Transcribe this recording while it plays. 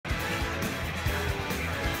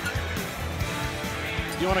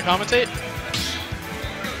you want to commentate?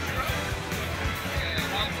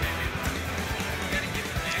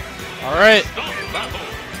 All right.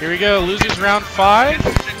 Here we go. Losers round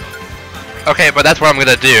 5. Okay, but that's what I'm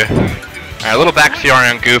gonna do. All right, a little back CR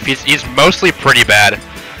on Goof. He's mostly pretty bad.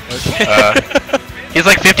 Okay. He's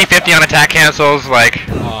like 50-50 on attack cancels. Like.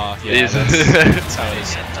 Yeah, that's how it is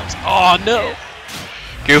sometimes. Oh no.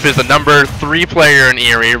 Goof is the number 3 player in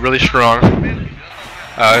Erie, really strong.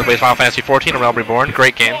 He plays Final Fantasy 14 and Realm Reborn.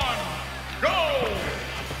 Great game.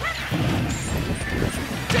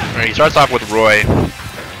 Alright, he starts off with Roy.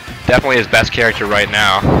 Definitely his best character right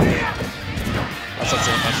now. That's not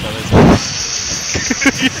saying much though, is it?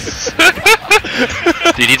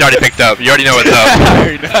 Dude, he's already picked up. You already know what's up.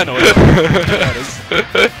 I know what is.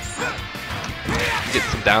 Get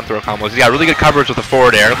some down throw combos. He's got really good coverage with the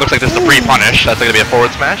forward air. It looks like this is a pre-punish. That's going to be a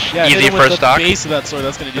forward smash. Yeah, easy first stock. The base of that sword,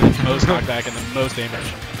 that's going to do the most knockback and the most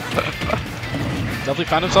damage. Definitely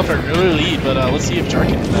found himself at an early lead, but let's see if Jark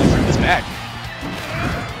can bring this back.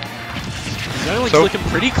 He's looking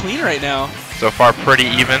pretty clean right now. So far, pretty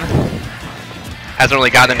even. Hasn't really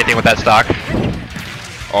gotten anything with that stock.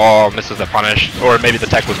 Oh, misses the punish. Or maybe the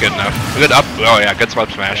tech was good enough. Good up. Oh, yeah, good swap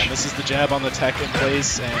smash. Yeah, this is the jab on the tech in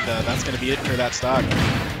place, and that's going to be it for that stock.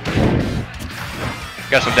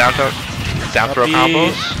 Got some down throw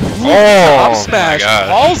combos. Up smash. My God.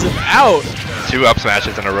 Calls him out. 2 up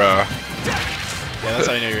smashes in a row. Yeah, that's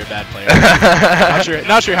how you know you're a bad player.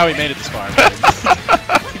 not sure how he made it this far.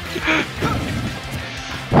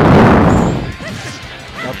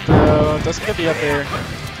 Up throw. Doesn't get the up air.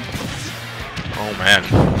 Oh man,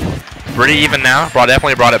 pretty even now.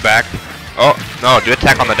 Definitely brought it back. Oh no, do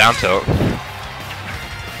attack on the down tilt.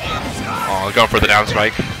 Oh, going for the down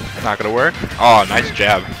strike. Not gonna work. Oh, nice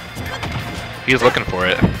jab. He's looking for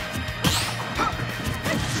it.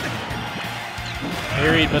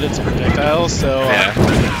 Parried, but it's a projectile, so yeah.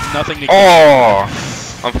 Nothing to. Oh,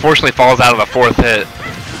 unfortunately falls out of the 4th hit.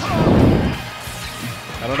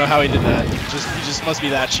 I don't know how he did that. He just must be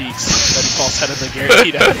that cheeks that he falls out of the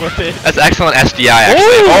guaranteed out with it. That's excellent SDI,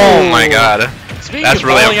 actually. Ooh. Oh my God. Speaking That's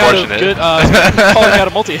really unfortunate. Calling out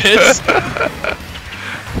of multi-hits.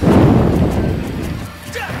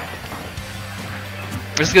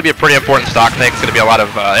 This is going to be a pretty important stock thing. It's going to be a lot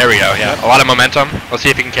of, there we go, yeah. A lot of momentum. Let's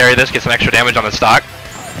see if he can carry this, get some extra damage on the stock.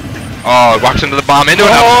 Oh, walks into the bomb, into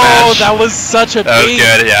an up smash. Oh, that was such a That was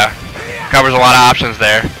good, yeah. Covers a lot of options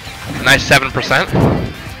there. Nice 7%.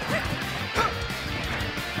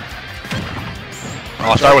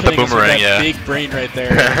 I'll start with the boomerang, yeah. Big brain right there.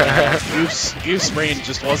 Goof's brain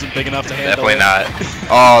just wasn't big enough to handle Definitely not.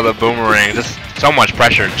 Oh, the boomerang. Just so much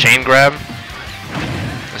pressure. Chain grab.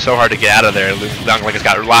 It's so hard to get out of there. Like it's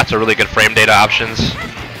got lots of really good frame data options.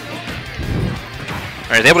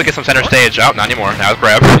 Alright, he's able to get some center stage. Oh, not anymore. Now it's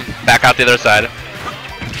grab. Back out the other side.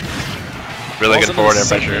 Really good forward air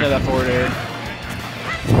pressure. That forward air.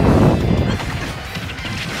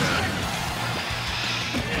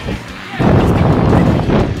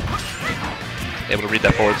 Able to read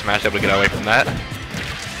that forward smash, able to get away from that.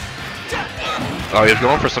 Oh, he was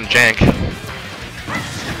going for some jank.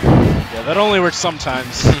 Yeah, that only works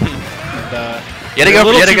sometimes. And, you gotta go. A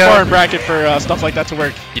little too far in bracket for stuff like that to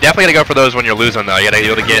work. You definitely gotta go for those when you're losing, though. You gotta be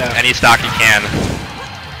able to get any stock you can,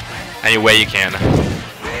 any way you can.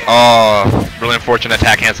 Oh, really unfortunate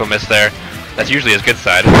attack cancel miss there. That's usually his good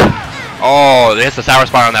side. Oh, it hits the sour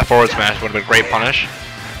spot on that forward smash. Would have been a great punish.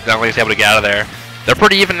 Definitely was able to get out of there. They're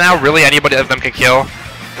pretty even now. Really, anybody of them can kill.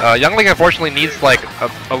 Youngling unfortunately needs like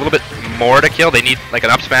a little bit more to kill. They need like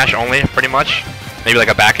an up smash only, pretty much. Maybe like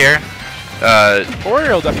a back air. Forward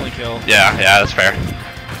air will definitely kill. Yeah, that's fair.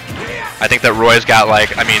 I think that Roy's got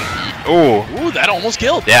like, I mean, ooh, that almost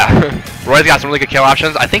killed. Yeah, Roy's got some really good kill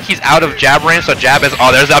options. I think he's out of jab range, so jab is.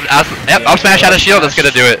 Oh, there's up smash out of shield. That's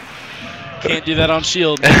gonna do it. Can't do that on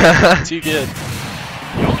shield. Too good.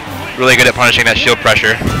 Really good at punishing that shield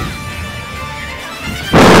pressure.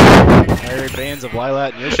 Bands of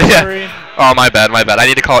Lilat and Yoshi. Oh, my bad. I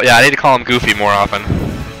need to call him Goofy more often.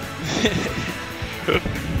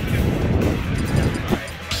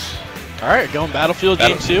 All right, going Battlefield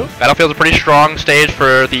game 2. Battlefield's a pretty strong stage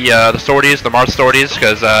for the sorties, the Marth sorties,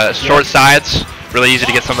 because short sides, really easy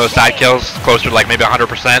to get some of those side kills, closer to like maybe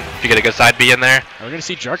 100% if you get a good side B in there. We're gonna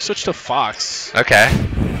see Jark switch to Fox. Okay.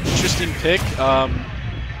 Interesting pick. I'm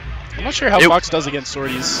not sure how Fox does against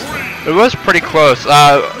sorties. It was pretty close.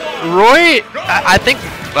 Roy, I think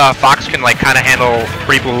Fox can like kind of handle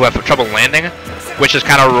people who have trouble landing, which is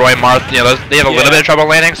kind of Roy Marth. You know, they have a little bit of trouble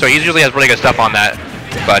landing, so he usually has really good stuff on that,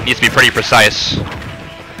 but needs to be pretty precise.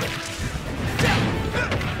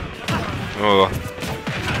 Ooh.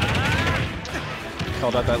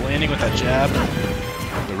 Called out that landing with that jab.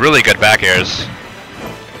 Really good back airs.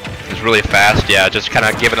 He's really fast, yeah, just kind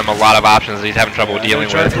of giving him a lot of options that he's having trouble dealing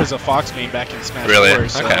with. Jark was a Fox main back in Smash 4,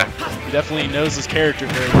 so okay. he definitely knows his character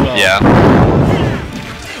very well. Yeah.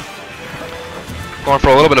 Going for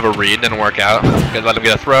a little bit of a read, didn't work out. Good, let him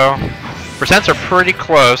get a throw. Percents are pretty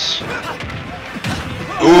close.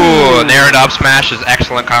 Ooh, narrowed up smash is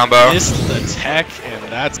excellent combo. Missed the tech, and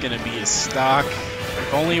that's going to be his stock.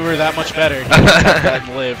 If only we were that much better, he would have that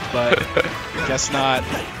and lived, but guess not.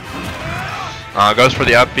 Goes for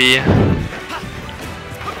the up B.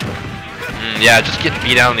 Yeah, just getting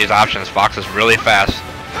beat down on these options. Fox is really fast.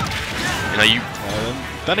 You know,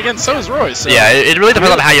 then again, so is Roy. So yeah, it really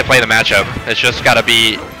depends on how you play the matchup. It's just got to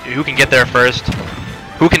be who can get there first,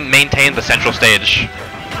 who can maintain the central stage,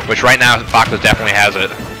 which right now Fox definitely has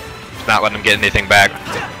it. It's not letting him get anything back.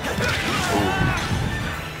 Ooh.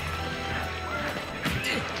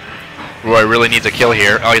 Roy really needs a kill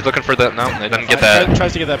here. Oh, he's looking for the... No, he doesn't get that.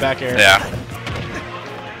 Tries to get that back air. Yeah.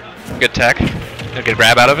 Good tech. Good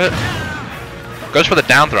grab out of it. Goes for the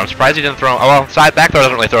down throw. I'm surprised he didn't throw... Oh, well, side back throw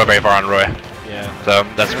doesn't really throw very far on Roy. Yeah. So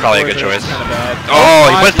that's probably a good choice. Bad.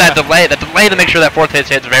 Oh, he puts that delay. That delay to make sure that fourth hit's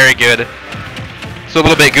very good. It's a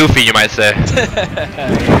little bit goofy, you might say.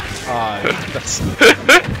 That's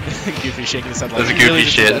Goofy shaking his head like that's a goofy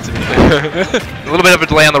shit. A little bit of a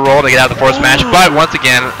delay on the roll to get out of the forward smash, but once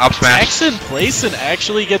again, up smash. Tex in place and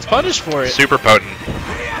actually gets punished for it. Super potent.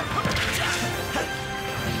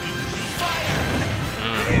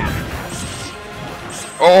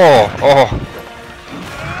 Oh.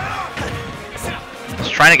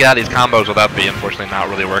 Just trying to get out of these combos with up B, unfortunately not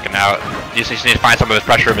really working out. He just needs to find some of his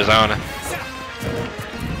pressure of his own.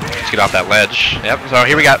 Let's get off that ledge. Yep, so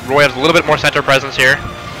here we got Roy has a little bit more center presence here.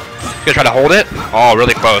 He's gonna try to hold it. Oh,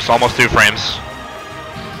 really close, almost 2 frames.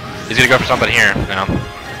 He's gonna go for something here. No.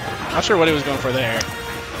 Not sure what he was going for there.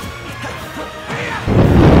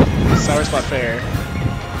 Sour spot fair.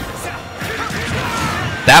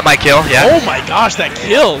 That might kill, yeah. Oh my gosh, that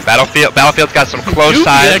kills! Battlefield's got some close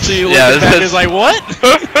sides. Actually yeah, this is like, what?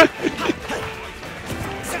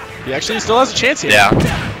 He actually still has a chance here. Yeah,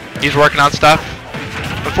 he's working on stuff.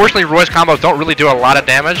 Unfortunately, Roy's combos don't really do a lot of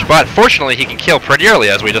damage, but fortunately, he can kill pretty early,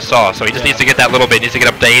 as we just saw. So he just needs to get that little bit. He needs to get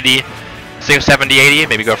up to 80, 70, 80,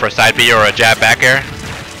 maybe go for a side B or a jab back air.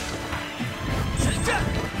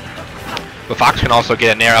 But Fox can also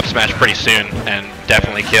get a nair up smash pretty soon and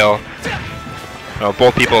definitely kill.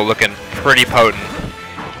 Both people looking pretty potent.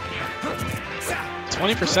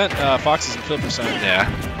 20% Fox's kill percent. Yeah.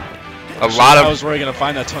 How was Roy gonna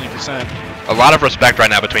find that 20%? A lot of respect right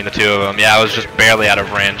now between the two of them. Yeah, I was just barely out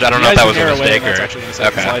of range. I don't know if that was a mistake or...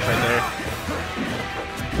 Okay. Right there.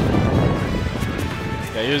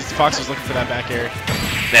 Yeah, Fox was looking for that back air.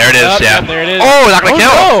 There it is. Yeah. There it is. Oh, not gonna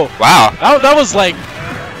kill. No. Wow. That was like,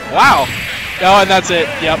 wow. Oh, and that's it.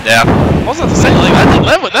 Yep. Yeah. I was about to say,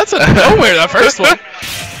 like, that's a nowhere, that first one.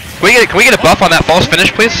 Can we get a buff on that false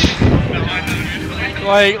finish, please?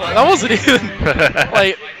 Like, that wasn't even,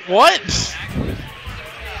 like, what?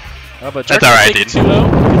 But that's alright, dude.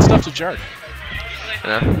 2-0. Good stuff to Jark.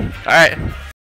 Yeah. Alright.